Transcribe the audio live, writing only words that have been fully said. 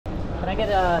Can I get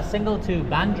a single to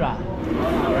Bandra?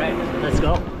 Alright, let's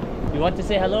go. You want to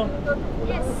say hello?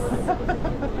 Yes.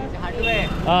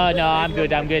 Oh no, I'm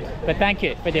good, But thank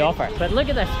you for the offer. But look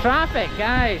at this traffic,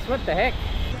 guys. What the heck?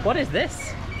 What is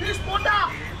this?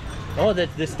 Oh,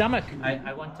 the stomach.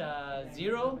 I want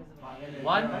 0,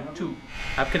 1, 2.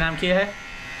 Aapka naam kya hai?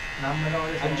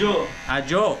 Ajo.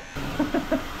 Ajo.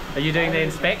 Are you doing the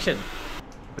inspection?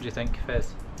 What do you think,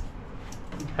 Fez?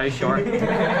 How short? Do you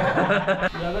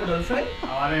have a girlfriend? Do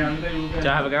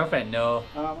I have a girlfriend? No.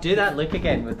 Do that look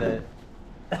again with the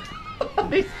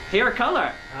hair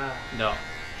color. No.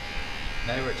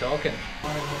 Now we're talking.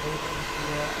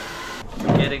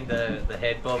 I'm getting the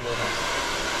head bob over.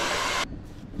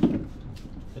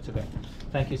 It's okay.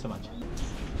 Thank you so much.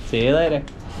 See you later.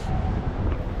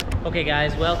 Okay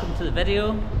guys, welcome to the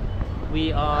video.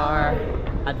 We are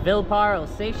at Vilparl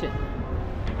station.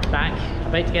 Back,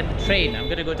 about to get the train. I'm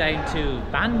gonna go down to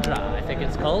Bandra, I think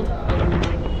it's called.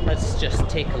 Let's just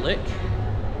take a look.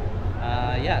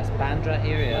 Yeah, it's Bandra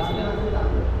area, isn't it?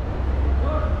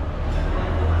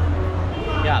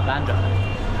 Yeah, Bandra.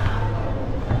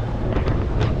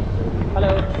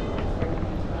 Hello.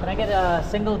 Can I get a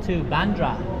single to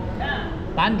Bandra?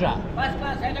 Bandra. First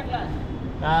class, second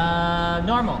class.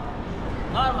 Normal.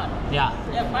 Normal. Yeah.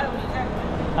 Yeah, 5.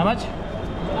 How much?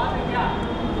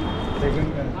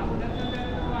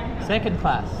 Second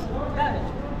class.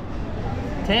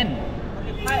 10.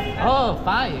 5. Oh,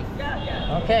 5.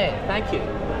 Yeah. Okay, thank you.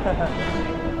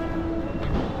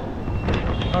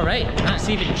 Alright, that's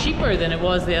even cheaper than it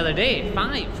was the other day.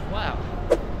 5. Wow.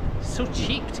 So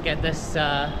cheap to get this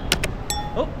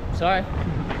oh, sorry.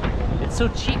 It's so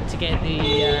cheap to get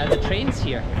the trains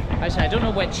here. Actually, I don't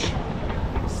know which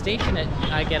station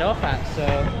I get off at, so,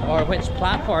 or which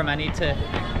platform I need to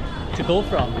go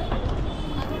from.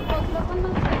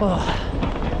 Oh.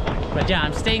 But yeah,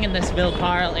 I'm staying in this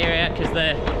Vilparl area because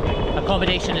the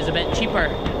accommodation is a bit cheaper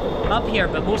up here,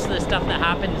 but most of the stuff that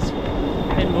happens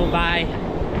in Mumbai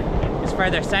is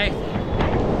further south.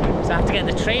 So I have to get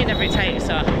the train every time,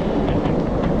 so I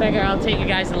figure I'll take you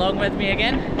guys along with me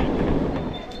again.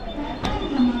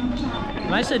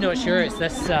 I'm actually not sure it's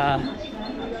this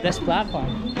this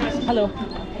platform. Hello.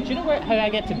 Do you know how I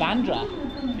get to Bandra?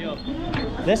 Yeah.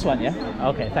 This one, yeah?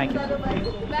 Okay, thank you.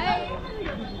 Bye.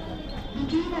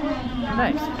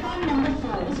 Nice.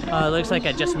 Oh, it looks like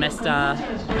I just missed a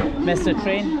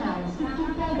train.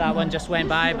 That one just went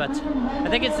by, but I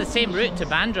think it's the same route to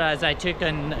Bandra as I took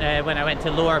on, when I went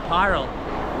to Lower Parel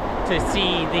to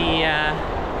see the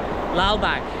Lal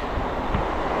Bag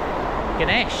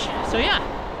Ganesh. So yeah.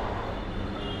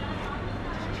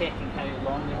 Just checking how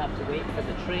long we have to wait for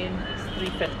the train. It's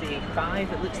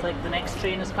 3:55. It looks like the next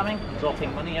train is coming.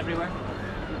 Dropping money everywhere,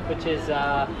 which is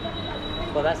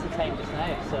well, that's the time just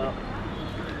now. So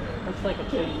looks like a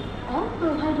train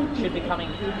should be coming.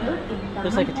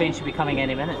 Looks like a train should be coming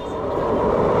any minute.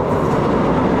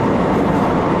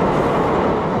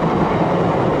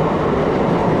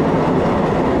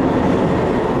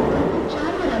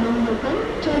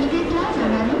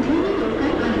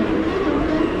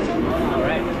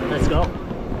 Alright, let's go.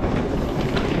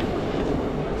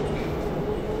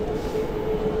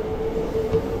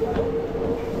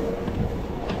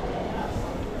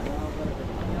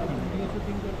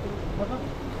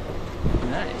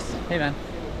 Nice. Hey man,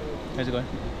 how's it going?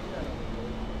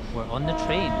 We're on the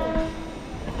train.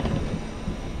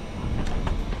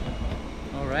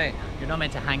 Alright, you're not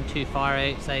meant to hang too far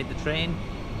outside the train,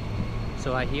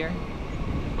 so I hear.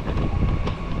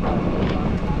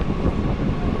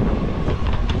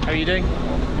 How are you doing?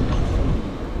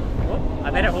 Oh,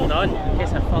 I better hold on in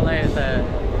case I fall out of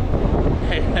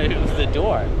the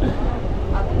door.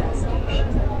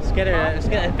 It's getting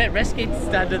a bit risky to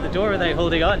stand at the door without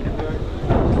holding on.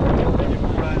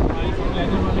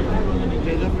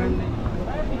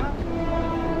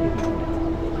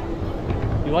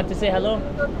 You want to say hello?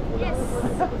 Yes.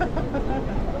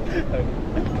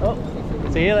 Oh,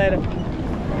 see you later.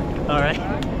 Alright.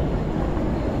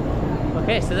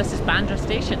 Okay, so this is Bandra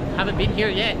station. Haven't been here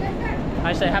yet.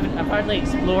 Actually, I've hardly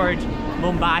explored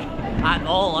Mumbai at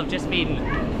all. I've just been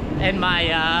in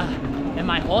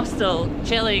my hostel,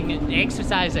 chilling,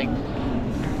 exercising.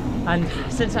 And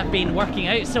since I've been working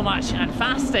out so much and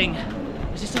fasting,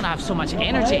 I just don't have so much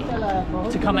energy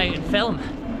to come out and film.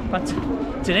 But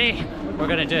today, we're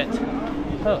gonna do it.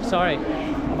 Oh, sorry.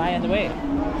 Am I in the way?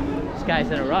 This guy's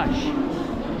in a rush.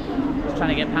 He's trying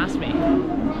to get past me.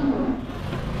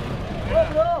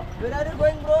 Bro, where are you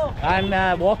going, bro?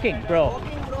 I'm walking, bro.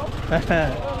 Walking, bro.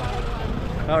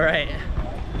 Alright.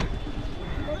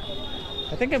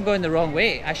 I think I'm going the wrong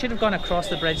way. I should have gone across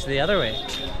the bridge the other way.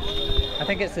 I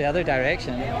think it's the other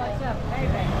direction.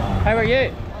 How are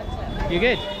you? You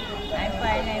good? I'm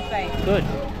fine. Good.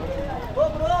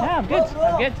 Yeah, I'm good.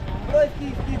 I'm good. Bro,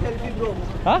 ski selfie, bro.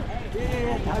 Huh?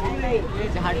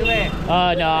 It's hardware.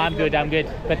 Oh no, I'm good.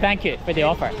 But thank you for the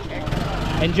offer.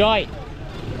 Enjoy.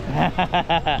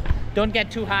 Don't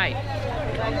get too high.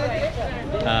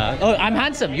 Oh, I'm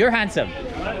handsome. You're handsome.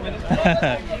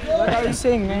 What are you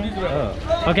saying, man?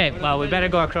 Oh. Okay, well, we better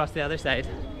go across the other side.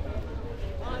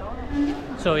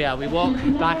 So yeah, we walk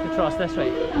back across this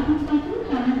way.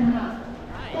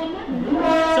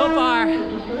 So far,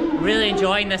 really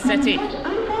enjoying this city.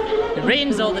 It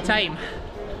rains all the time,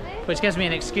 which gives me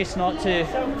an excuse not to...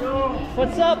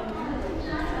 What's up?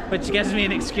 Which gives me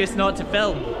an excuse not to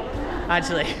film.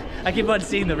 Actually, I keep on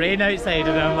seeing the rain outside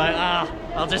and I'm like,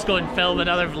 I'll just go and film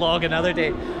another vlog another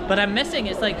day. But I'm missing,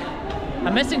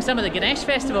 I'm missing some of the Ganesh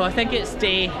festival. I think it's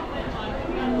day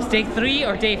 3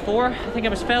 or day 4. I think I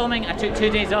was filming, I took 2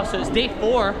 days off, so it's day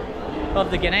 4 of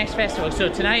the Ganesh festival. So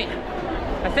tonight,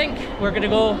 I think we're gonna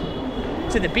go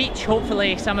to the beach.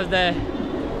 Hopefully some of the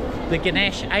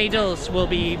Ganesh idols will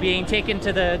be being taken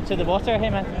to the water. Hey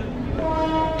man.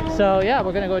 So yeah,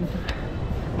 we're gonna go and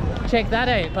check that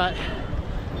out, but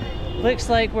looks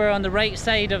like we're on the right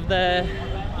side of the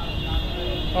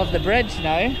bridge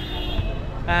now.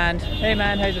 And hey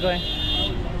man, how's it going?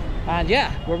 And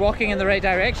yeah, we're walking in the right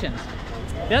directions.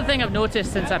 The other thing I've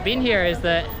noticed since I've been here is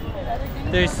that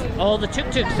there's all the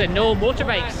tuk-tuks and no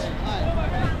motorbikes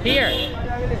here.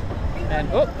 And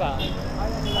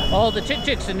all the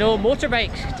tuk-tuks and no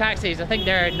motorbike taxis. I think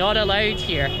they're not allowed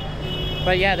here.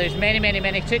 But yeah, there's many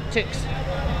tuk-tuks.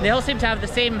 They all seem to have the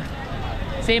same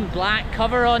black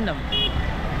cover on them.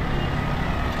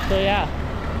 So yeah,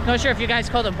 not sure if you guys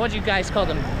call them, what do you guys call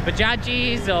them?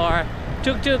 Bajajis or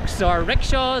tuk-tuks or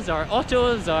rickshaws or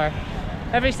autos, or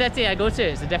every city I go to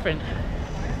is a different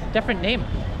name.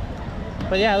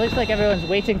 But yeah, it looks like everyone's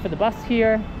waiting for the bus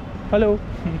here. Hello.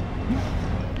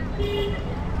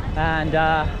 And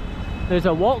there's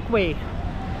a walkway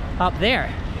up there.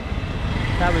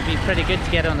 That would be pretty good to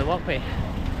get on the walkway.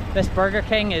 This Burger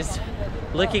King is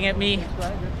looking at me,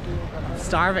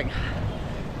 starving.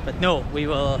 But no, we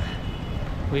will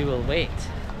wait.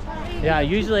 Yeah,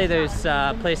 usually there's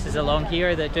places along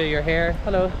here that do your hair.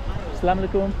 Hello, Assalamu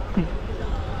alaikum.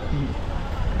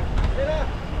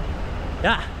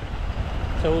 Yeah,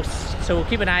 so we'll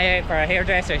keep an eye out for our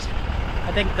hairdressers.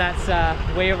 I think that's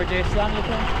way overdue. Assalamu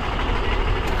alaikum.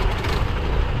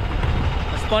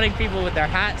 I'm spotting people with their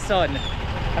hats on.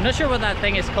 I'm not sure what that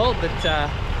thing is called, but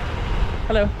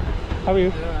hello, how are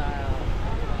you?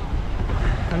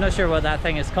 I'm not sure what that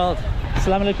thing is called.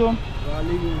 Assalamu alaikum.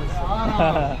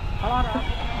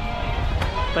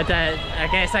 But I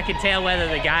guess I can tell whether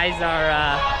the guys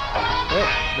are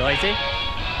noisy.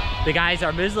 The guys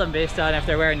are Muslim based on if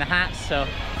they're wearing the hats, so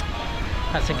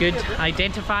that's a good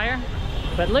identifier.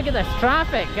 But look at this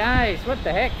traffic, guys, what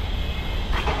the heck?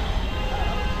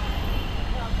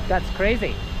 That's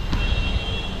crazy.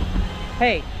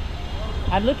 Hey,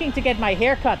 I'm looking to get my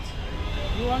hair cut.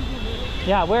 You want to?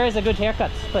 Yeah, where is a good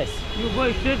haircut place? You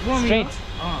go straight from Straight.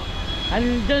 here.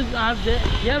 And just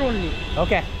here only.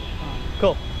 Okay.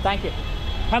 Cool. Thank you.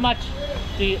 How much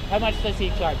does he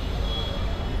charge?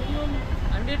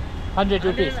 100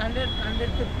 rupees.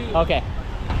 150. Okay.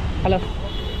 Hello.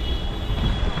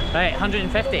 Right,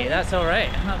 150. That's all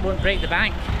right. That won't break the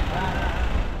bank.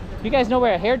 You guys know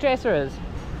where a hairdresser is?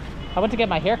 I want to get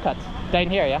my hair cut. Down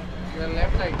here, yeah? The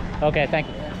left side. Okay, thank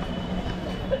you.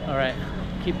 All right,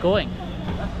 keep going.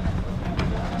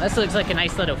 This looks like a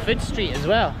nice little food street as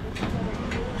well.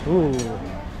 Ooh.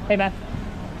 Hey man,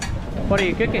 what are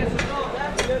you cooking?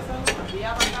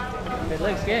 It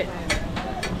looks good.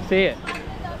 See it.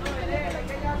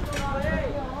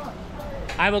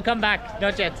 I will come back,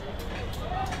 not yet.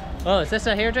 Oh, is this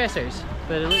a hairdresser's?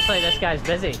 But it looks like this guy's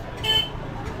busy.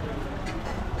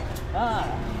 Ah.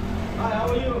 Hi, how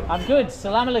are you? I'm good.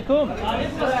 Salam alaikum.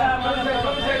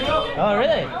 Oh,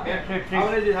 really?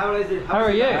 How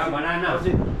are you?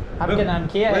 I'm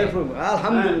Kia. Where from?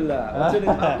 Alhamdulillah. What's your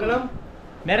name? What's your name?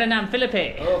 Mera naam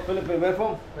Philippe. Oh, Philippe. Where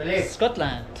from?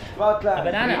 Scotland. Scotland. A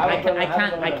banana.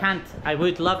 I can't. I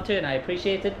would love to and I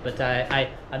appreciate it, but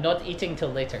I'm not eating till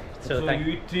later. So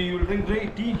you eat tea, you will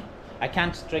drink tea? I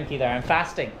can't drink either. I'm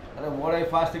fasting. What are you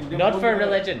fasting? Not for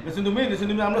religion. Listen to me.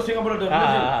 I'm not saying about the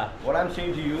religion. What I'm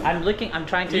saying to you. I'm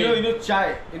trying to. You know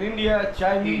chai. In India,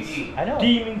 chai means I know.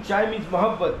 Tea means chai means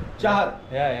mohabbat. Chahat.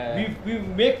 Yeah. We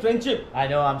make friendship. I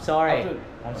know. I'm sorry.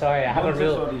 I'm sorry. I have a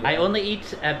rule. Sorry. I only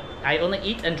eat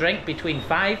and drink between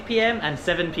 5 p.m. and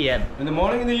 7 p.m. In the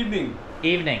morning, in the evening.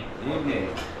 Evening. Evening.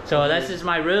 So this is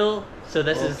my rule. So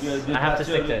this is, I have to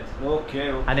stick to it. Okay,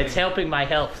 okay. And it's helping my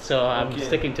health, so I'm Okay.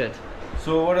 sticking to it.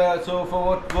 So what? So for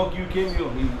what work you came here?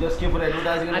 You just came for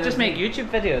advertising. And I just make everything? YouTube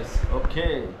videos.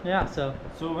 Okay. Yeah, so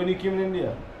So when you came in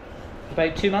India,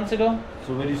 about 2 months ago.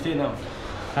 so where do you stay now?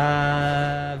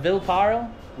 Vilparo.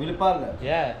 Vilpara.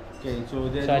 Yeah. Okay. So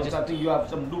there's So I no just- something. You have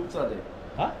some groups are there.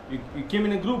 Huh? You came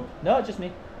in a group No, just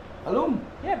me. alone.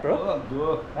 Yeah, bro. Oh,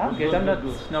 good. I'm good. I'm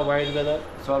not worried about that.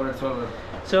 Sorry, sorry.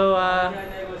 So,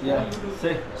 Yeah.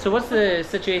 Say. so what's the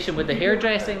situation with the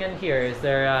hairdressing in here? Is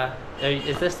there,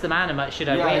 is this the man? Should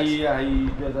I Yeah, wait? he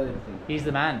does everything. He's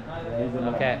the man. Yeah, he's the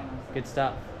man. Okay, good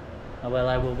stuff. Oh, well,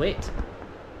 I will wait.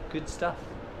 Good stuff.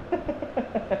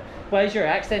 Why is your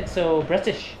accent so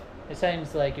British? It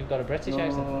sounds like you've got a British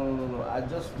accent. No. I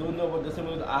just don't know about the same.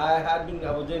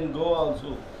 I was in Goa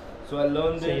also, so I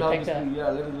learned So it you how picked to up- speak. Yeah,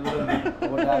 a little bit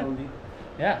about that only.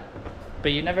 Yeah,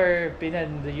 but you've never been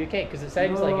in the UK because it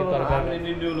sounds like you've got a I'm bit in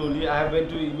India only. I have went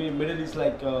to Middle East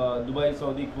like Dubai,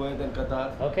 Saudi, Kuwait, and Qatar.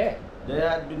 Okay. They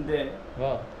had been there.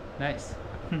 Well, nice.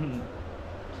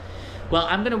 Well,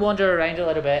 I'm gonna wander around a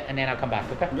little bit and then I'll come back.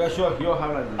 Okay. Yeah, sure. You're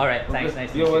having. All right. Thanks.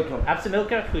 Nice. to You're meet you. welcome.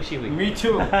 Absamilka Hushiwi. Me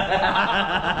too.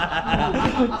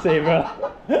 See you, bro.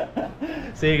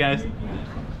 See you guys.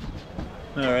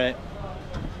 All right.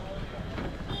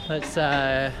 Let's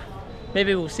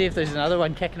maybe we'll see if there's another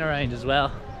one kicking around as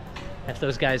well. If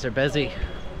those guys are busy.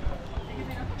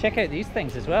 Check out these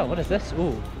things as well. What is this?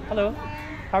 Ooh. Hello.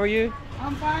 How are you?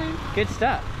 I'm fine. Good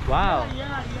stuff. Wow.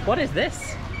 Yeah. What is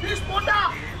this? This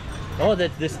Buddha. Oh, the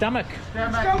stomach.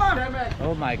 Stomach.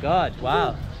 Oh my god.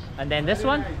 Wow. And then this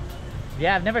one?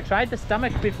 Yeah, I've never tried the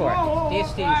stomach before.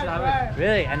 Tasty.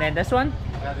 Really? And then this one?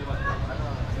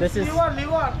 This is,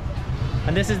 Liver.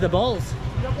 and this is the balls.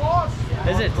 The boss.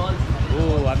 Is it?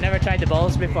 Ooh, I've never tried the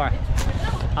balls before.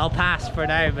 I'll pass for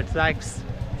now, but thanks.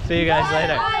 See you guys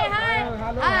later.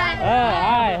 Hi.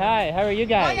 Oh, hi. How are you What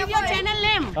guys? is your channel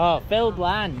name? Oh, Phil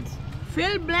Bland.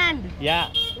 Phil Bland. Yeah.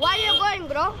 Where you going,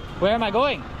 bro? Where am I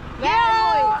going? Where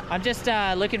are I'm just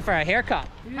looking for a haircut.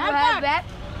 you going? You have web.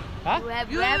 Huh? You have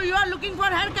You web. are looking for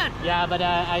haircut. Yeah, but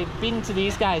I've been to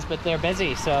these guys, but they're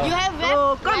busy, so. You have web.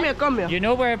 Oh, come here, come here. You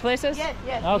know where a place is? Yes.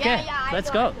 Okay, Yeah, I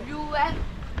let's know. go. You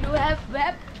have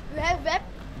web. You have web.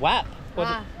 WAP.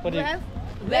 Ah, What you do have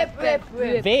web.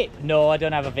 Vape? No, I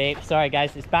don't have a vape. Sorry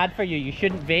guys, it's bad for you. You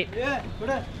shouldn't vape.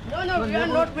 No, we are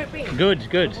not vaping. Good.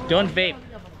 Don't vape.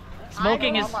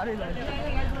 Smoking is...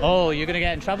 Oh, you're gonna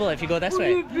get in trouble if you go this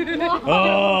way.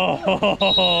 Oh!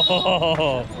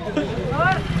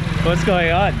 What's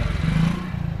going on?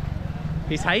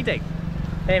 He's hiding.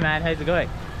 Hey man, how's it going?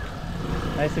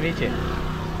 Nice to meet you.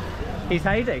 He's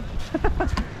hiding.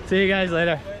 See you guys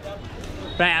later.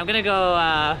 Right, I'm gonna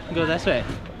go this way.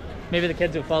 Maybe the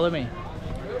kids will follow me.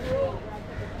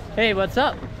 Hey, what's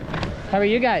up? How are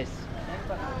you guys?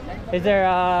 Is there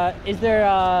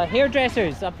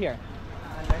hairdressers up here?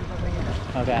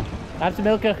 Okay.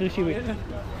 Absamilka Hushiwi.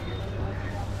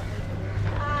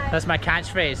 That's my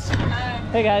catchphrase.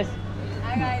 Hey guys.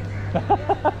 Hi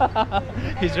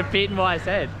guys. He's repeating what I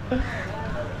said.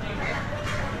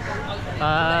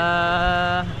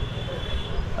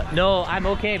 No, I'm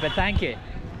okay, but thank you.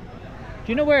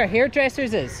 Do you know where a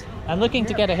hairdresser's is? I'm looking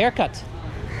to get a haircut.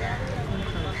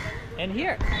 In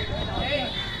here.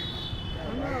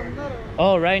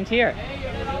 Oh, round here.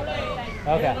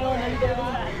 Okay.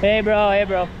 Hey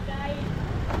bro.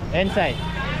 Inside.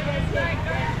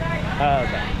 Oh,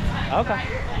 okay. Okay.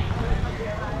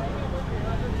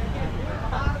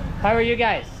 How are you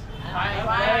guys?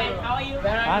 How are you?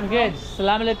 I'm good.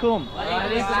 Salam alaikum.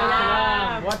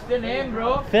 What's your name,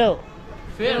 bro? Phil.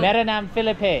 Phil. Mera naam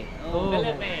Philip hai.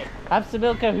 Philippe.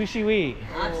 Absamilka Hushiwi.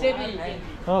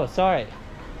 Oh, sorry.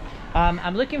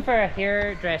 I'm looking for a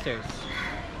hairdressers.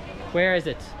 Where is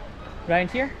it? Round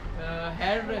here?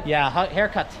 Hair. Yeah,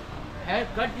 haircut.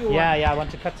 Haircut you want? Yeah, I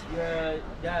want to cut. Right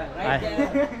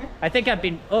there. I think I've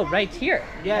been. Oh, right here.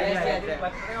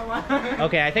 Yeah.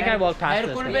 Okay, I think I walked past Hair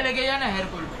this. pull पे लेके जाना hair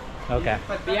pull पे. Okay.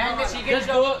 Behind the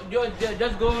secret.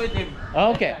 Just go with him.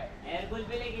 Okay. Hair pull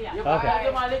पे लेके जा. Okay.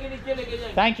 आगे माले के नीचे लेके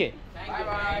जा. Thank you. Bye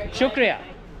bye. Shukriya.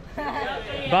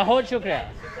 Bahut shukriya.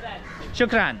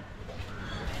 Shukran.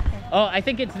 Oh, I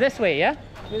think it's this way, yeah?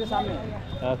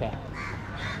 Okay.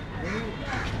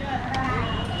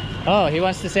 Oh, he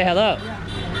wants to say hello.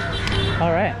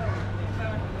 All right.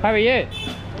 How are you?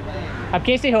 Ab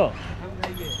kaise ho?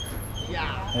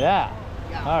 Yeah.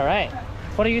 All right.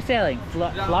 What are you selling?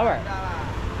 Flour.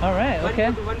 All right. Okay.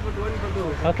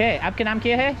 Okay. आपका नाम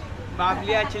क्या है?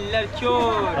 बाबलिया चिल्लर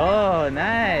चोर. Oh,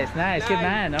 nice. Good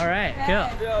man. All right. Cool.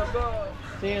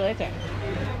 See you later.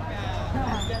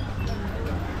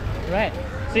 Right.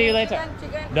 See you later.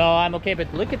 Chicken. No, I'm okay,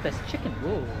 but look at this chicken.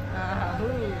 Whoa.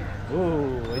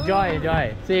 Ooh,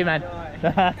 enjoy. See you, man.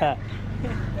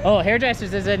 Oh,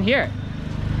 hairdressers is in here.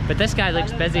 But this guy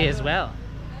looks busy as well.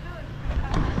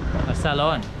 A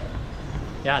salon.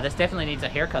 Yeah, this definitely needs a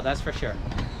haircut, that's for sure.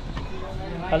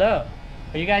 Hello.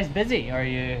 Are you guys busy? Or are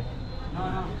you...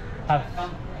 No.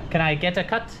 Can I get a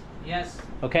cut? Yes.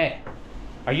 Okay.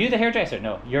 Are you the hairdresser?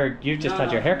 No, you've just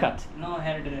had your haircut. No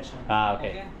hairdresser. Ah,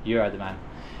 okay. You are the man.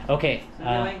 Okay.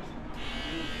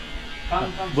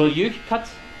 Come. Will you cut?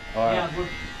 Or... Yeah, good.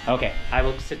 Okay, I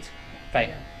will sit.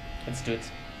 Fine. Let's do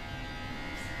it.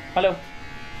 Hello.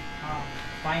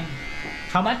 Fine.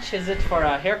 How much is it for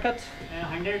a haircut?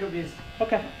 100 rupees.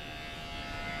 Okay.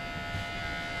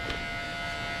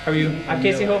 How are you? I'm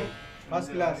Casey Ho.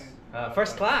 First class.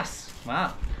 First class.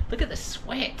 Wow. Look at the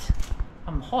sweat.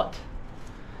 I'm hot.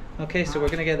 Okay, so we're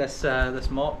gonna get this this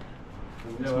mop.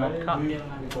 This mop cut.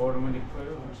 What's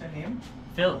your name?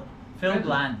 Phil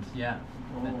Bland. Yeah.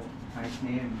 Oh, nice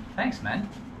name. Thanks, man.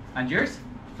 And yours?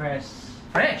 Fresh.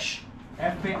 Fresh.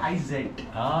 F-A-I-Z.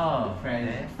 Oh. Fez.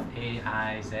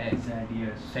 F-A-I-Z.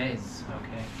 Yes. Fez.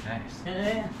 Okay. Nice.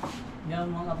 Fez,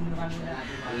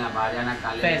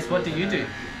 Fez, what do you do?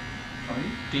 Sorry?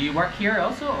 Do you work here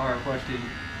also, or what do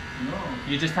No.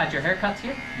 you just had your haircut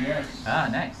here? Yes. Ah,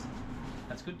 nice.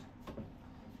 That's good.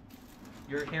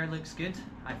 Your hair looks good.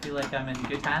 I feel like I'm in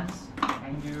good hands.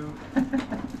 Thank you.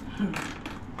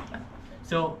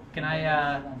 So can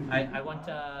I want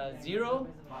 0,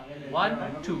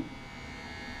 1, 2.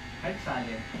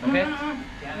 Okay.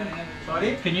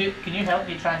 Sorry? Can you help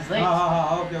me translate?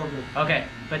 Okay. Okay,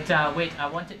 but wait, I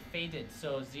want it faded.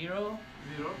 So 0,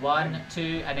 1,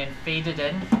 2, and then faded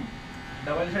in.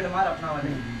 Double shade मार अपना वाले.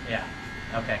 Yeah.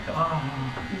 Okay, cool.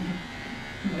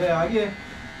 ये आगे.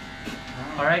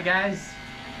 All right, guys.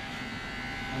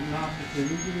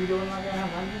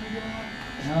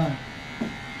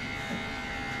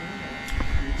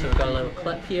 So we've got a little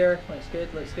clip here. Looks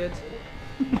good. Looks good.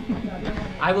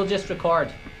 I will just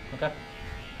record. Okay.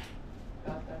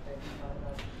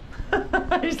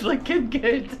 He's looking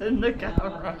good in the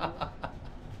camera.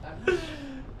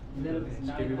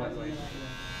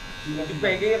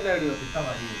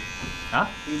 Huh?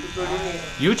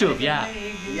 YouTube, yeah.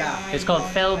 It's called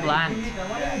Phil Bland.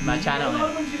 My channel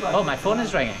name. Oh, my phone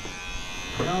is ringing.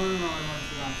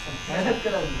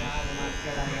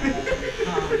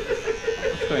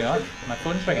 What's going on? My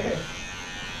phone's ringing.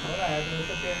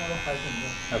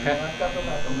 Okay.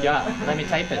 Yeah, let me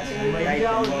type it.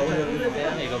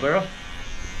 There you go, bro.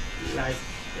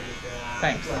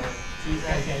 Thanks.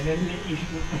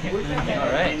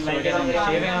 Alright, so we're getting the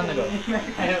shaving on the go.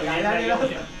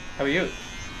 How are you?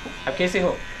 I'm Casey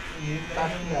Ho.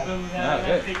 Oh,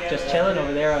 good. Just chilling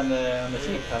over there on the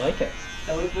seat. I like it.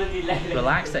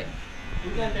 Relaxing.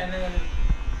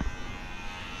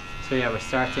 So yeah, we're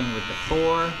starting with the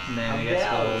 4, and then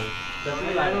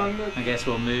I guess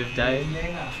we'll move down,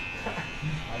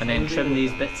 and then trim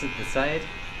these bits at the side.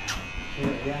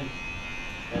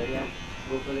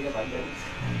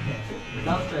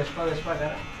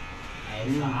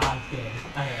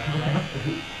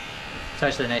 It's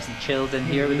actually nice and chilled in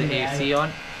here with the AC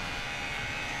on.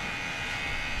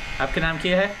 आपका नाम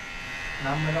क्या है?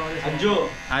 Anjo.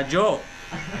 Ajo.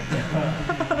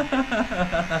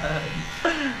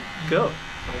 Cool.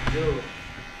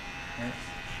 Yes.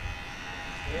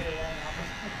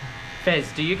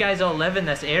 Fez, do you guys all live in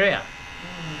this area?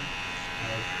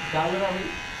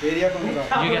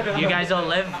 You guys all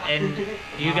live in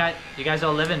you guys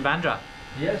all live in Bandra?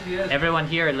 Yes. Everyone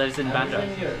here lives in Bandra.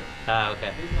 Ah,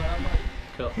 okay.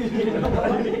 Cool.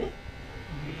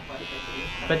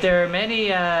 But there are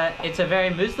many it's a very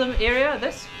Muslim area,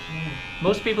 this?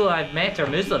 Most people I've met are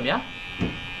Muslim, yeah?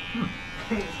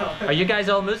 Are you guys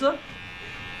all Muslim?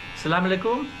 Assalamu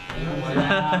alaikum.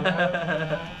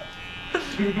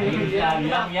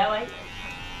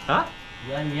 Huh?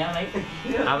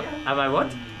 Have I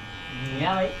what?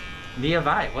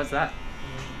 Nearby, what's that?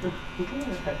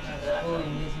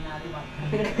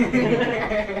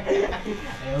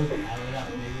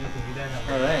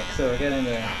 Alright, so we're getting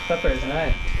the clippers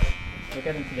now. We're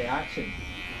getting to the action.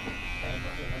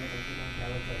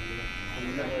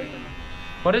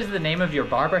 What is the name of your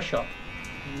barber shop?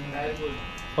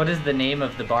 What is the name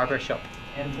of the barber shop?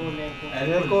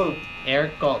 Airalo.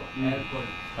 Airalo.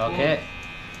 Okay.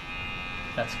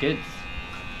 That's good.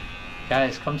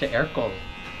 Guys, come to Airalo.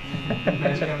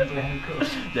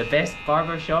 The best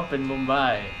barber shop in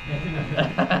Mumbai.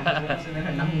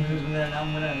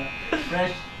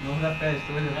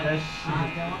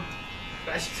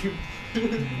 Fresh.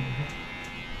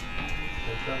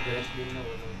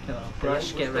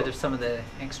 Brush, get rid of some of the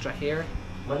extra hair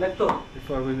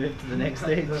before we move to the next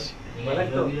stage.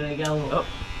 Oh.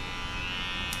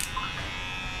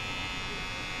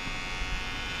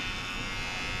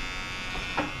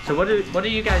 So what do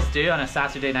you guys do on a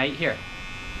Saturday night here?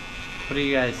 What do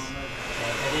you guys?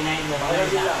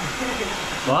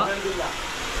 What?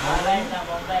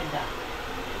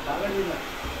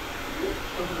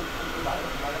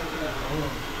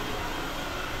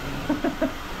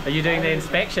 Are you doing the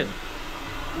inspection?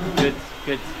 Good,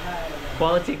 good.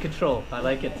 Quality control, I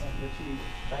like it.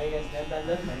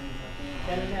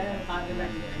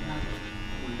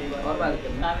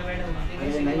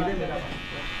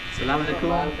 Assalamu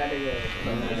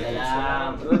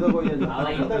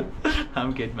alaikum.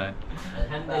 I'm good, man.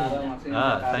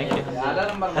 Ah, thank you.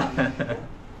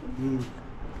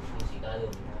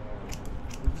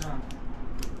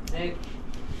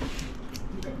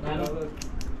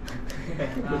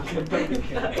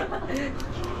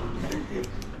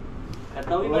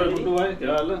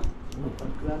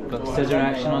 Got the scissor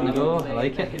action on the go, I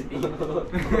like it.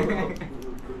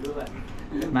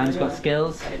 Man's got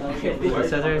skills with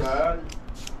scissors.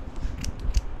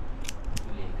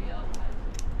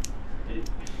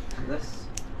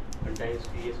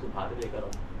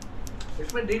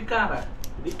 इसमें दिख कहाँ रहा है?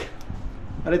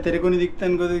 अरे तेरे को नहीं दिखता,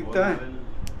 इनको दिखता है।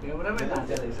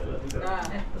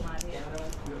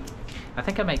 I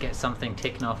think I might get something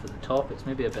taken off at the top. It's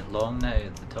maybe a bit long now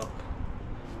at the top.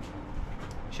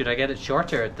 Should I get it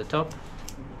shorter at the top?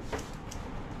 I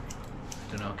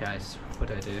don't know, guys. What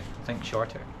do I do? I think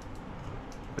shorter.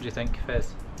 What do you think,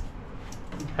 Fez?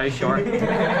 How short?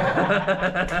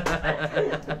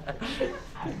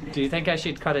 Do you think I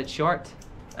should cut it short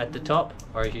at the top,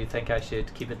 or do you think I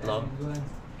should keep it long?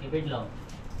 Keep it long.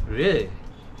 Really?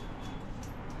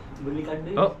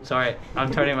 Oh, sorry.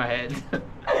 I'm turning my head.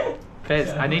 Fez,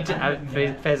 I need to.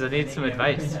 Fez, I need some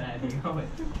advice.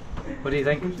 What do you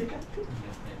think?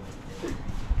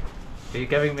 Are you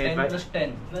giving me 10 advice? plus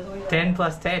 10. 10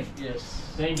 plus 10?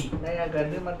 Yes. 20. नहीं यार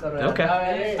गर्मी मत करो यार। Okay.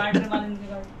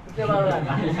 कितने बार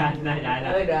लगा?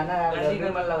 अरे Dana यार गर्मी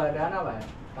मत लगा डाना भाई।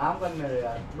 काम करने दो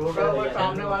यार। रोटा को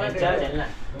सामने वाला चलना।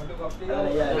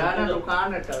 डाना दुकान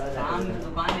है चला। सामने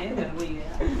दुकान है घर को ही है।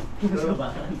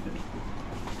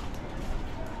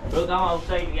 Bro, come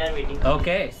outside. We are waiting.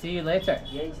 Okay, see you later.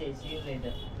 Yes, yes. See you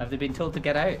later. Have they been told to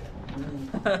get out?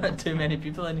 Too many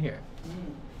people in here.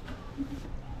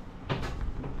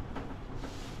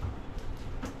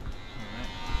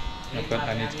 Alright.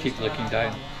 I need to keep looking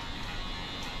down.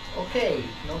 Okay,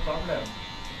 no problem.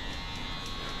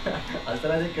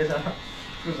 अलतरा जी कैसा?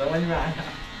 कुछ समझ में आया?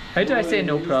 How do I say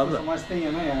no problem? समझते ही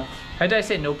है ना यार। How do I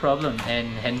say no problem in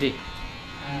Hindi?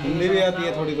 Hindi भी आती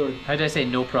है थोड़ी थोड़ी। How do I say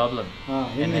no problem हाँ,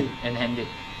 in Hindi. Hindi?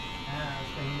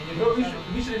 Bro,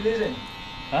 which religion?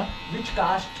 Huh? Which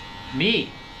caste? Me?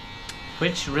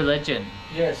 Which religion?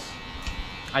 Yes.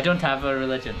 I don't have a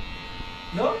religion.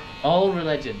 No? All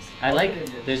religions. I All like.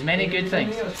 religions. There's many एक good religion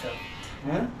things. नहीं है उसका।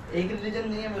 हाँ? एक religion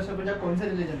नहीं है वैसे पूछा कौन सा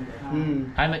religion है?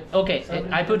 I'm okay.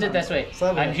 I put it this way.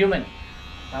 सब I'm है। human.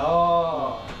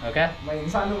 ओह Okay. मैं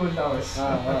इंसान को बोलता हूँ बस।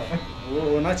 हाँ हाँ वो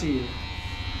होना चाहिए।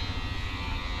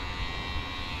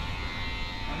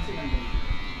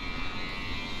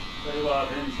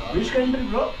 Which country,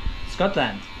 bro?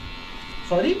 Scotland.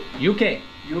 Sorry? UK.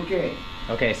 UK.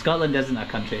 Okay. Scotland isn't a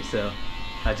country, so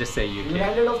I just say UK.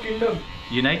 United of Kingdom.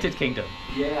 United Kingdom.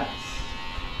 Yes.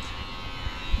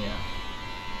 Yeah.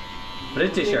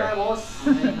 Britisher. My boss.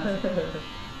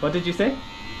 What did you say?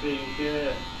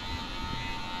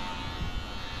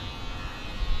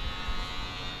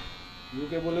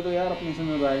 UK बोले तो यार अपने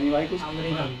समय भाई नहीं भाई कुछ।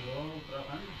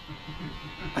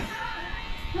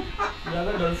 You have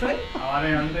a girlfriend? Do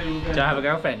I have a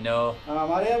girlfriend? No. हाँ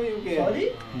हमारे यहाँ भी यूके है। Sorry?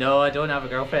 No, I don't have a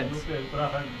girlfriend.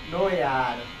 No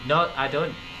यार। No, I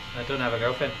don't. I don't have a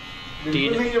girlfriend. Do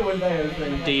बिल्कुल नहीं you, ये बोलता है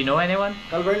girlfriend। do you know anyone?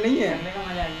 Girlfriend नहीं है।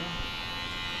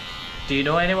 Do you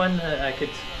know anyone that I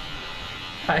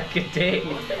could date?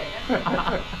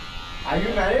 Are you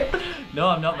married? No,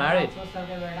 I'm not married.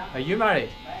 Are you married?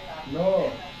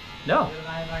 No. No.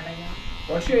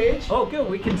 What's your age? Oh, good.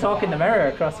 We can talk in the mirror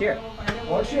across here.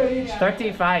 What's your age?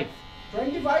 35.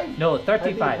 25? No,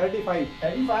 35. 35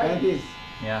 35? 35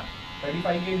 Yeah.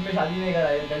 35 की as में शादी नहीं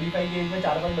कराई 35 की as में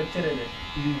 4-5 बच्चे रहते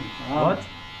हाँ। What?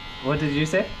 What did you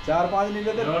say? 4-5 नहीं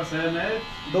रहते,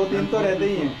 2-3 तो रहते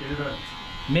ही हैं।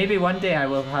 Maybe one day I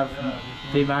will have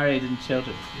be married and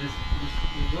children.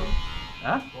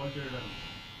 Huh?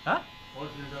 Huh?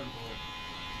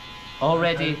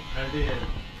 Already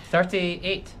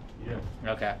 38.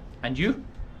 Yeah. Okay. And you?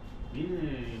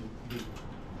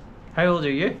 How old are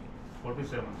you?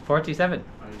 47. 47.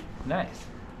 Nice.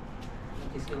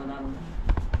 किसके बता रहा हूँ?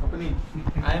 Company.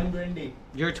 I am 20.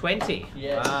 You're 20?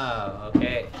 Yes. Wow,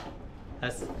 okay.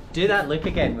 Do that look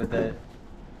again with the...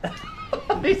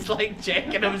 He's like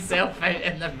checking himself out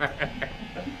in the mirror.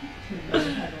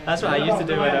 That's what I used to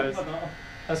do when I was...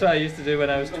 That's what I used to do when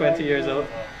I was 20 years old.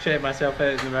 Check myself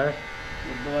out in the mirror.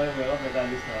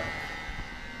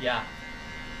 Yeah.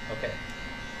 Okay.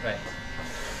 Right.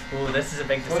 Oh, this is a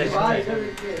big decision time.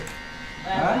 This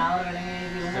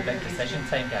is a big decision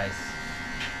time, guys.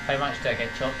 How much do I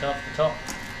get chopped off the top?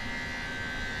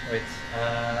 Wait.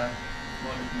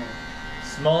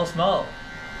 Small.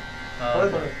 Oh,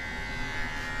 okay.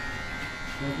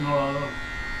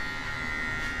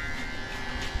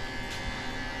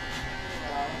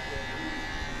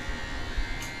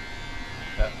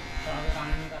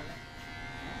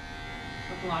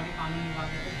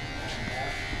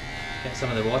 Get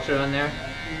some of the water on there.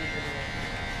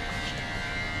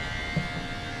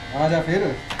 आजा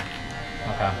फिर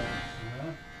Okay.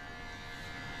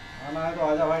 आना है तो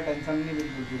आजा भाई, tension नहीं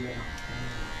बिल्कुल भी लेना।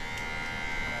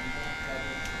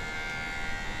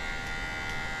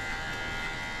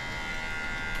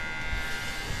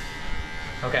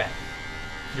 Okay.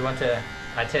 You want to?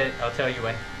 I'll tell you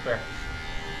when. Where?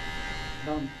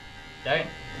 Down. Down.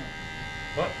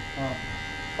 What? हाँ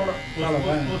थोड़ा चलो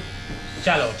भाई।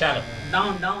 Shallow.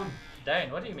 Down.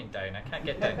 Down. What do you mean down? I can't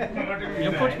get down.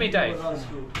 You put me down.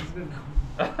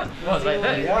 What, like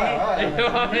that? Yeah.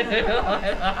 You want me to do like that?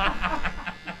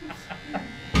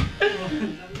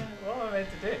 What am I meant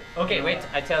to do? Okay, wait.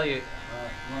 I tell you.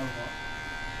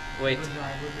 Wait.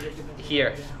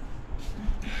 Here.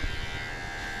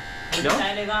 No?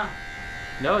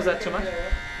 No, is that too much?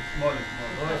 Small.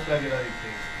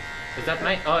 Is that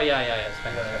mine? Oh yeah. It's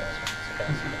fine. It's okay.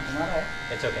 तुम्हारा है?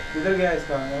 It's okay. किधर गया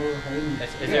इसका? वो है ही नहीं।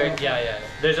 Is there? Yeah.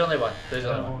 There's only one.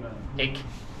 Egg.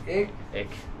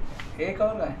 एक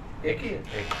और है? एक ही है?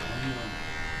 Egg.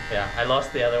 Yeah, I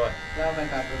lost the other one. क्या मैं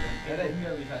काट रहा हूँ?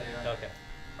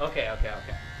 Okay.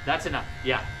 That's enough.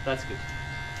 Yeah, that's good.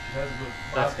 That's good.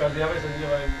 That's पास कर दिया भाई संजय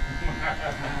भाई को।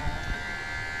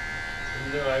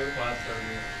 संजय भाई को पास कर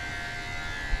दिया।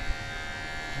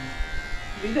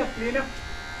 Clean up.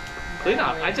 Clean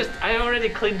up. I already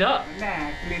cleaned up.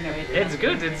 Nah, clean up. It's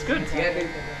good. Get it.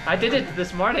 I did it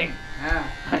this morning. हाँ.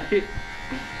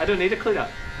 I don't need to clean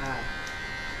up. हाँ.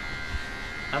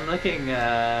 I'm looking.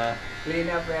 Clean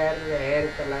up hair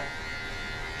color.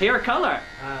 Hair color.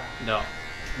 हाँ. No,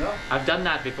 No. I've done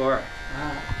that before.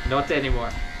 हाँ. Not anymore.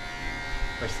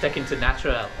 We're sticking to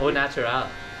natural. Au natural.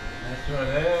 Natural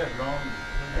है, long.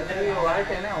 ये white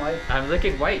है ना white. I'm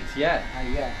looking white. Yeah. हाँ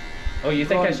yeah. Oh, you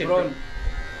think I Brown, should? brown.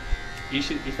 You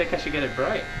think I should get it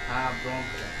bright? हाँ brown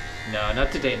color. No,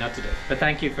 not today. But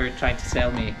thank you for trying to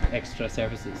sell me extra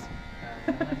services.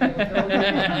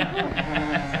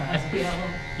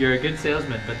 You're a good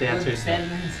salesman, but the answer is no.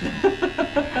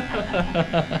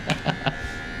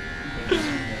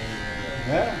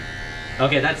 है?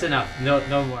 Okay, that's enough. No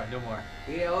more.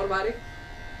 ये और बारीक?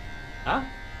 Huh?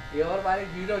 ये और बारीक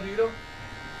 0.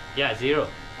 Yeah, 0.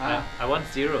 Ah. I want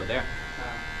 0 there.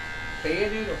 हाँ. तो ये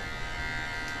 0.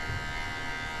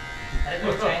 अरे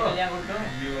तो चाय तो लिया गुड्डू।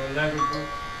 ये वाला गुड्डू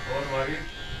और वाली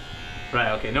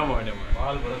Right. Okay. No more.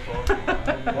 बाल बड़ा सॉफ्ट है।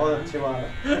 बहुत अच्छे बाल है।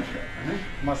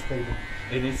 मस्त है ये।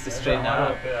 It needs to straighten हमारा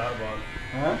out. होते हैं यार बाल।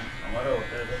 हाँ? हमारा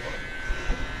होते हैं बाल।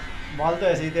 बाल तो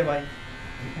ऐसे ही थे भाई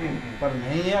पर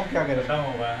नहीं है, अब क्या करें। खत्म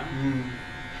हो गया है।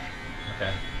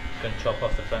 Okay. Gonna chop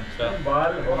off the front as well.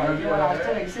 बाल होना भी वाला है।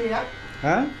 ऐसे ही यार।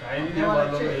 हाँ? शाइनिंग है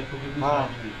बालों में, एक भी हाँ।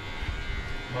 शाइनिंग है।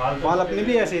 बाल अपने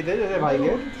भी ऐसे ही थे जैसे भाई के।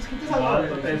 बाल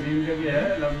तो तहसील के भी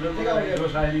है, लंबे को जो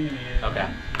शाइनिंग नहीं है। Okay.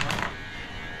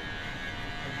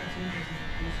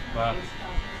 Wow.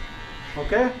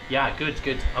 Okay? Yeah.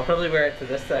 Good. I'll probably wear it to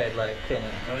this side, like kind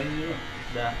of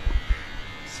that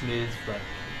smooth, like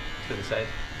to the side.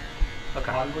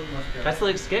 Okay. That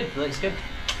looks good. Good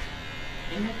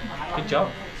job.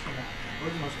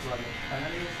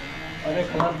 अरे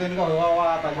कलर तो इनका हुआ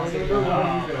आता है।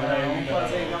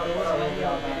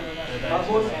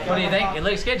 What do you think? It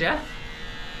looks good, yeah?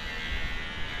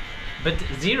 But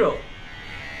 0.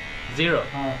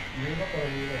 हाँ।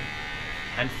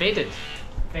 And faded.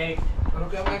 Fake.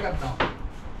 रुको मैं करता हूँ.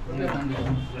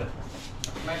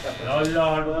 मैं करता हूँ.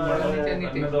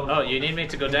 Oh, you need me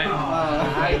to go down?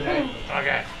 Right.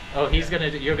 Okay. Oh,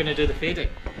 you're gonna do the fading.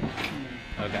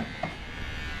 Okay.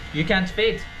 You can't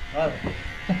fade.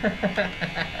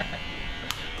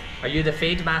 Are you the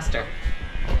fade master?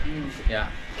 Yeah.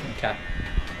 Okay.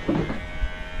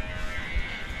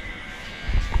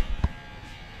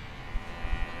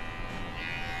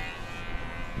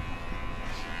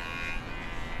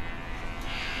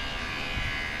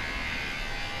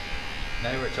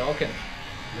 Now we're talking.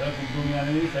 यार कुछ दुनिया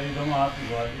नहीं सही तो मैं हाथ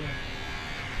दिखा दिया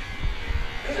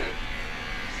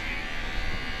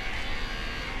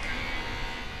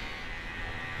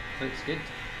Looks good.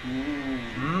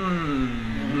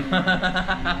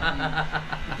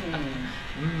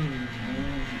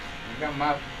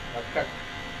 Smart.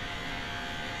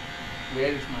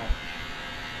 Very smart.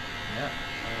 Yeah.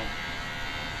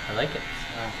 I like it.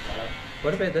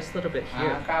 What about this little bit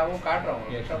here? Yeah,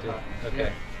 you can do.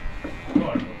 Okay.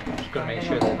 Just gonna make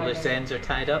sure the loose ends are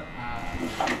tied up.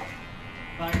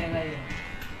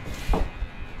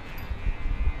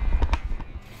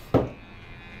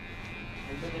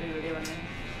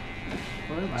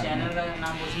 Channel का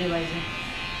नाम पूछ ले भाई से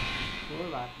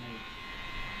कोई बात नहीं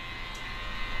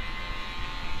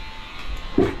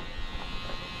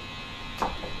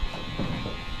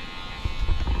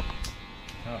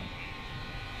Oh.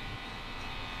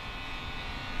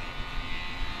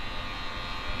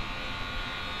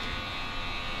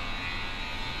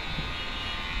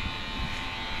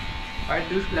 Why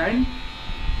this line?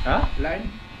 Huh? Line?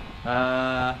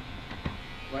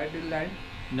 Why this line?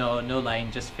 No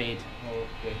line, just fade.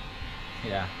 Okay.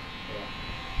 Yeah.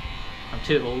 I'm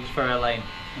too old for a line.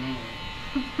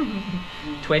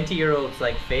 20-year-olds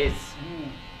like fades.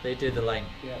 They do the line.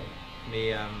 Yeah.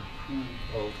 Me,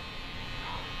 old.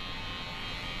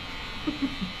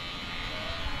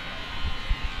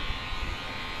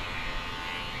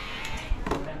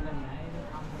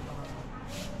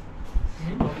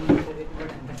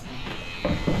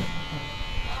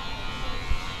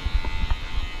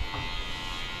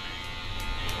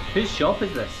 Whose shop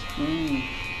is this?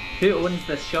 Who owns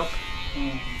this shop?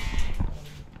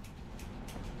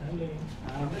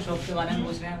 Shop के बारे में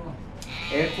पूछ रहे हैं वो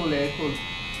Airful.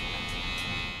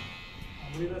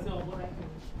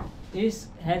 This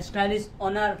hairstyle is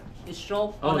owner, is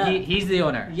shop Oh, owner. he's the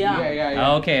owner.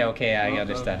 Yeah. Okay, I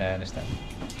understand.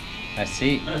 I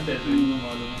see.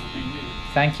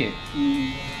 Thank you.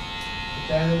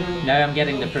 Now I'm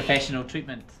getting the professional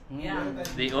treatment. Yeah.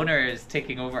 The owner is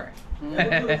taking over.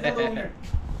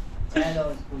 चलो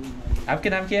school में आपका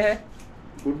नाम क्या है?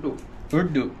 Guddu.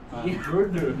 Urdu.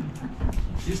 Good.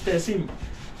 This Tassim.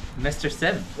 Mr.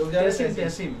 Sim.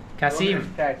 Tassim.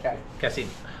 Kasim. Try. Kasim.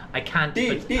 I can't.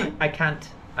 I can't.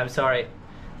 I'm sorry.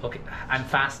 Okay, I'm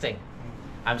fasting.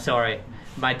 I'm sorry.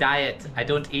 My diet. I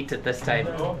don't eat at this time.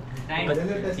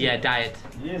 But, yeah, diet.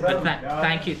 But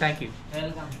thank you.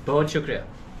 Welcome बहुत शुक्रिया.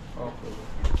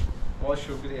 बहुत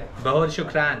शुक्रिया. बहुत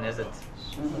शुक्रान, is it?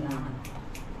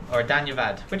 Or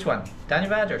Danyavad? Which one?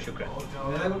 Danyavad or Shukran?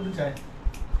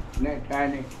 नहीं try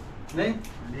नहीं. नहीं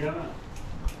लिया ना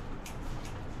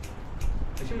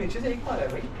अच्छा नीचे से एक मार है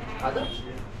भाई आधा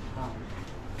हाँ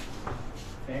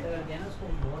फेड कर दिया ना उसको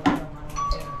बहुत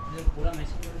ज़्यादा पूरा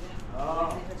मैसेज कर दिया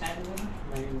चाय दूँगा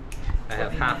I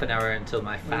have half an hour until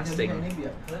my fasting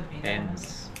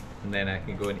ends, and then I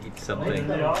can go and eat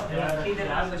something.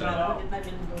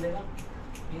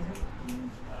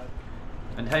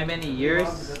 And how many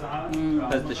years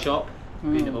has the shop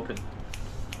been open?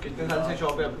 कितने साल से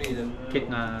शॉप है अपनी इधर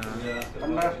Kitna?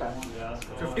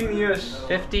 15 years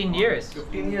 15 years.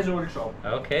 15 years old shop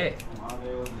Okay,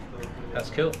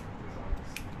 that's cool.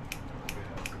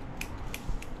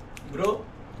 bro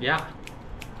Yeah.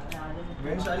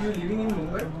 when are you living in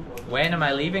Mumbai When am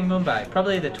I leaving Mumbai?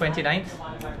 Probably the 29th.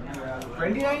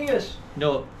 29 years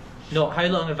No. How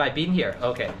long have I been here?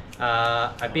 Okay.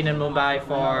 I've been in Mumbai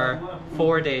for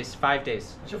 4 days, 5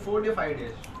 days. अच्छा 4 to 5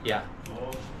 days Yeah.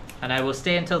 And I will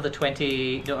stay until the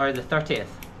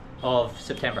 30th of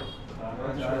September.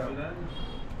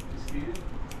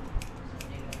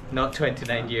 Not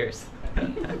 29 years.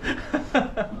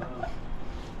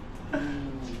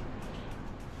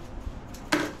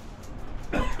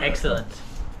 Excellent.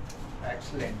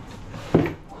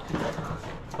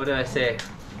 What do I say?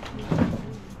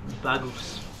 Bagus.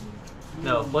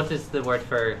 No, what is the word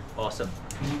for awesome?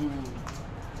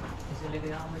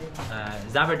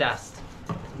 Zabardast.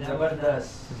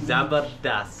 जबरदस्त.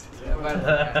 Zabardast.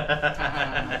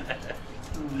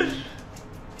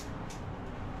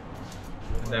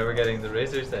 Now we're getting the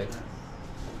razors out.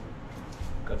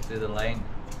 Got to do the line.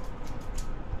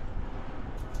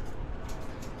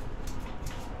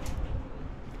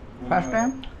 First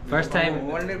time? First time.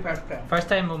 Only first time. First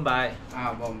time Mumbai.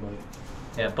 Bombay.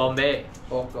 Yeah, Bombay.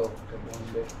 Okay,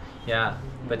 Bombay. Yeah,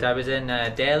 but I was in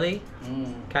Delhi,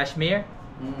 Kashmir,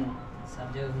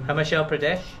 सब जगह Himachal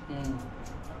Pradesh,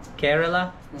 Kerala,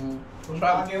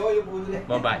 आगे हो ये पूछ ले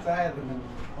Mumbai. शायद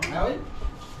हाँ भाई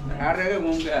हर जगह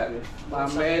घूम के आ गए.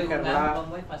 बॉम्बे, केरला.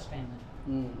 बम्बई फर्स्ट टाइम है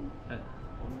Uh,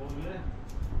 बोल रहे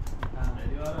हाँ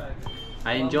पहली बार आया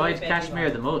I enjoyed Kashmir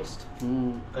the most.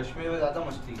 Kashmir में ज़्यादा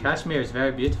मस्ती की. Kashmir is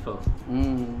very beautiful.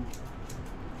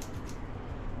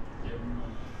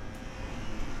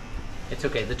 It's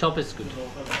okay, the top is good.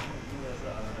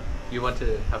 You want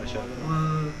to have a shot?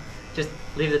 Just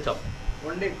leave the top.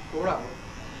 Only thoda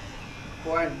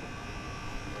point.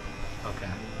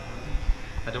 Okay.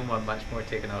 I don't want much more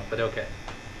taken off, but okay.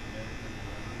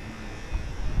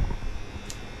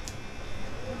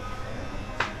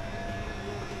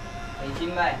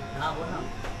 Aishin bhai, हाँ बोल ना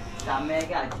शाम में है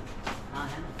क्या आज? हाँ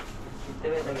है ना कितने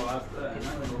बजे तक?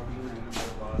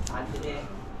 आज बजे.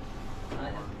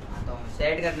 तो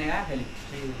सेट करने का खाली.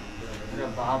 अरे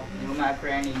बाप, you my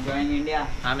friend enjoying India.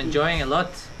 I'm enjoying a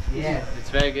lot. Yes. It's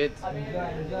very good.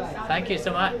 Thank you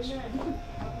so much.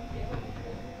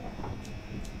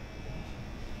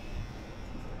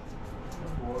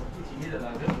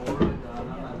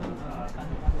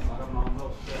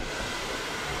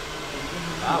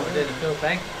 Wow, we're doing the full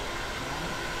thing.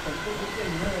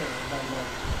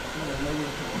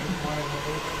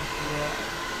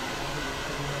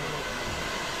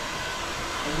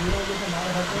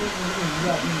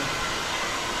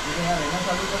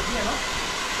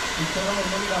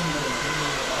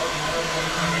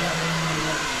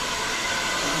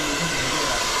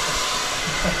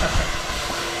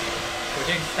 We're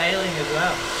doing styling as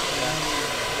well.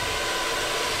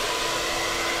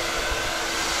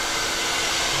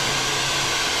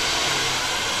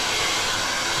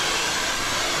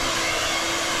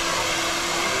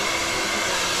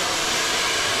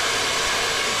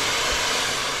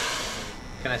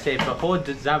 Can I say Bahod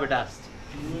Zabardast?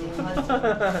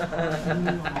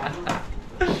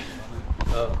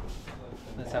 Oh,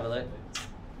 let's have a look.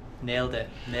 Nailed it,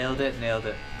 nailed it, nailed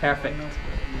it. Perfect.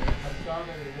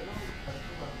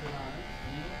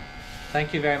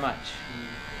 Thank you very much.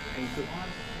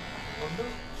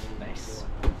 Nice.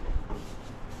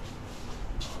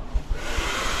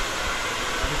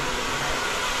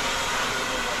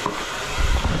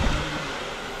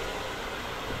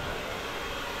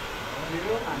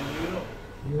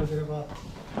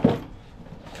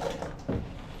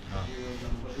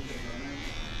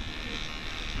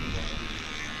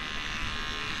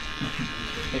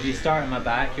 If you start on my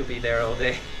back, you'll be there all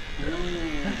day.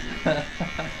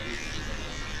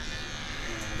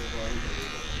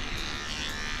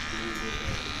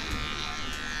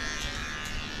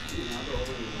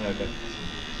 Okay.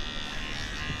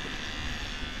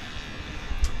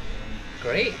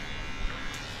 Great.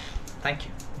 Thank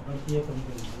you.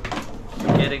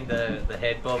 I'm getting the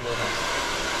head bob over.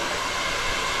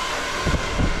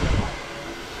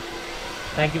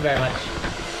 Thank you very much.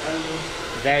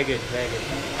 Very good, very good.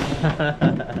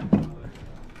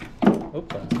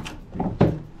 Opa.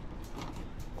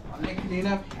 Only clean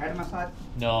up, head massage.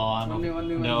 No, I'm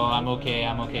okay.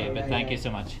 I'm okay. But thank you so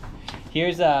much.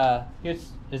 Here's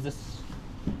is this?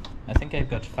 I think I've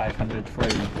got 500 for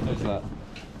you. There's that.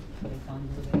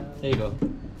 There you go.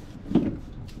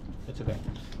 It's okay.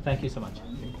 Thank you so much.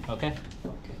 Okay.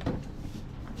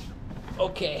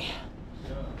 Okay.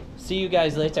 See you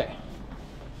guys later.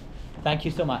 Thank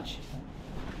you so much.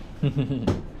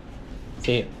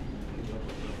 See you.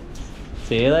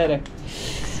 See you later.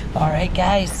 All right,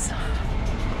 guys.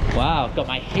 Wow, got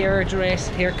my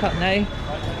haircut now.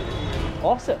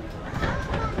 Awesome.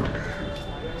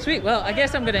 Sweet. Well, I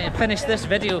guess I'm gonna finish this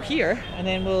video here, and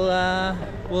then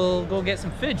we'll go get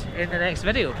some food in the next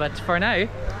video. But for now,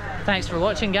 thanks for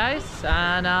watching, guys,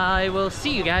 and I will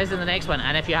see you guys in the next one.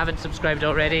 And if you haven't subscribed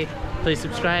already, please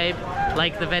subscribe,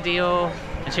 like the video,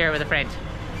 and share it with a friend,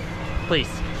 please.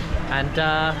 And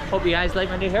hope you guys like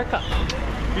my new haircut.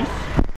 Peace.